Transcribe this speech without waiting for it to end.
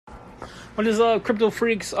What is Crypto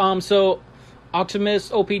Freaks? So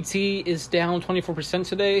Optimus OPT is down 24%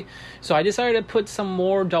 today. So I decided to put some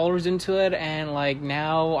more dollars into it, and like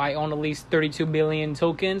now I own at least 32 billion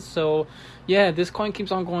tokens. So yeah, this coin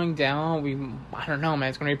keeps on going down. I don't know, man.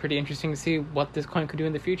 It's gonna be pretty interesting to see what this coin could do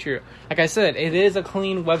in the future. Like I said, it is a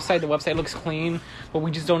clean website. The website looks clean, but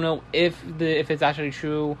we just don't know if it's actually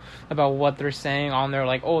true about what they're saying on there.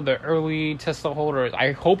 Like, oh, the early Tesla holders.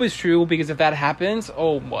 I hope it's true, because if that happens,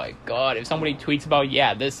 oh my god, if somebody tweets about,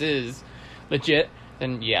 yeah, this is legit,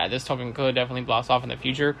 then yeah, this token could definitely blast off in the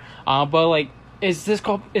future. But like, is this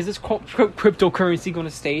cryptocurrency going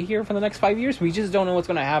to stay here for the next 5 years? We just don't know what's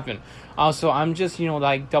going to happen. So I'm just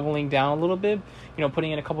like doubling down a little bit,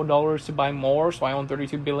 putting in a couple dollars to buy more. So I own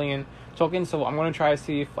 32 billion tokens. So I'm going to try to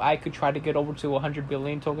see if I could try to get over to 100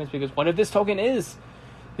 billion tokens, because what if this token is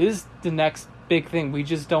the next big thing? We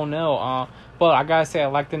just don't know. But I gotta say, I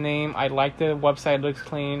like the name. I like the website. It looks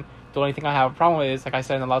clean. The only thing I have a problem with is, like I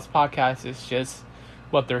said in the last podcast, is just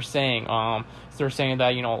what they're saying. So they're saying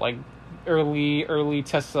that, like early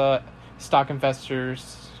Tesla stock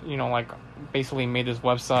investors, like basically made this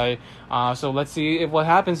website. So let's see what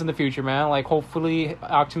happens in the future, man. Like, hopefully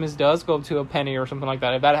Optimus does go to a penny or something like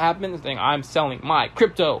that. If that happens, then I'm selling my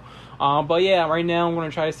crypto. But yeah, right now I'm going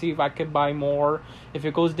to try to see if I could buy more. If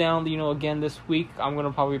it goes down, again this week, I'm going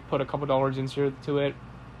to probably put a couple dollars into it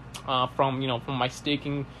from my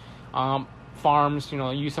staking farms,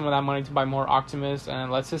 use some of that money to buy more Optimus, and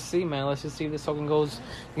let's just see, man. Let's just see if this token goes,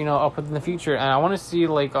 up in the future. And I want to see,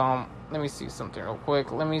 like, let me see something real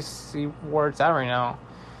quick. Let me see where it's at right now.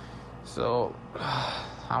 So,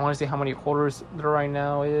 I want to see how many holders there right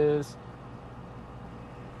now is.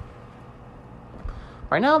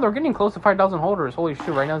 Right now, they're getting close to 5,000 holders. Holy shit,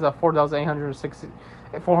 right now it's at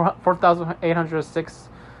 4,806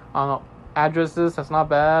 addresses. That's not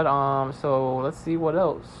bad. So let's see what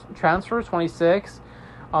else. Transfers 26,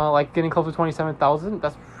 like getting close to 27,000.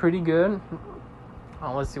 That's pretty good.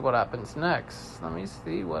 Let's see what happens next. Let me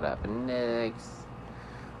see what happened next.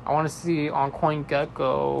 I want to see on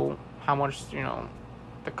CoinGecko how much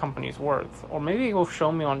the company's worth, or maybe it will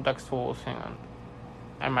show me on Dex Tools. Hang on,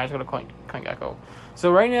 I might as well go to CoinGecko.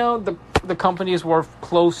 So right now the company is worth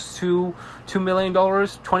close to $2 million.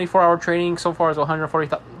 24-hour trading so far is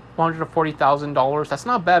 $140,000. That's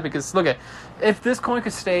not bad, because look if this coin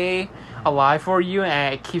could stay alive for you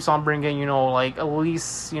and it keeps on bringing like at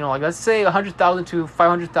least like let's say 100,000 to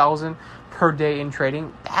 500,000 per day in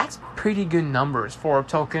trading, that's pretty good numbers for a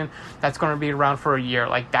token that's going to be around for a year.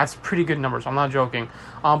 Like, that's pretty good numbers. I'm not joking.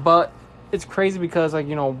 But it's crazy because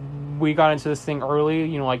we got into this thing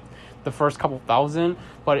early, like the first couple thousand.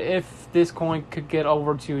 But if this coin could get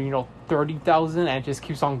over to 30,000 and it just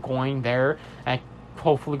keeps on going there, and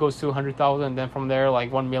hopefully goes to 100,000, and then from there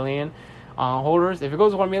like 1 million holders. If it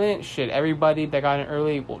goes to 1 million, shit, everybody that got in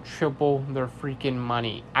early will triple their freaking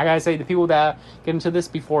money. I gotta say, the people that get into this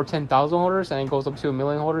before 10,000 holders and it goes up to 1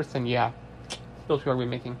 million holders, then yeah, those people are gonna be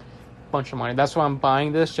making a bunch of money. That's why I'm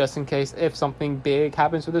buying this, just in case if something big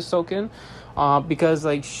happens with this token. Because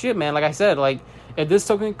like shit, man, like I said, like if this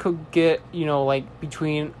token could get like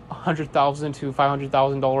between $100,000 to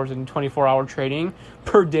 $500,000 in 24-hour trading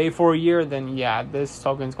per day for a year, then yeah, this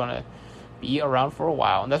token's gonna be around for a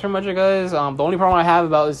while. And that's pretty much it, guys. The only problem I have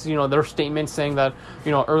about is their statement saying that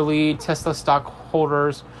early Tesla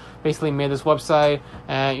stockholders basically made this website,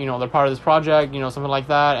 and they're part of this project, something like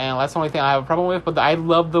that. And that's the only thing I have a problem with. But I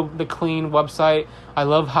love the clean website. I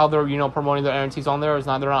love how they're promoting their NFTs on there.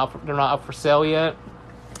 They're not up for sale yet,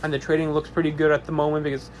 and the trading looks pretty good at the moment,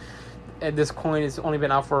 because this coin has only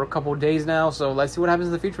been out for a couple of days now. So let's see what happens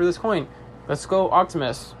in the future with this coin. Let's go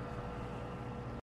Optimus.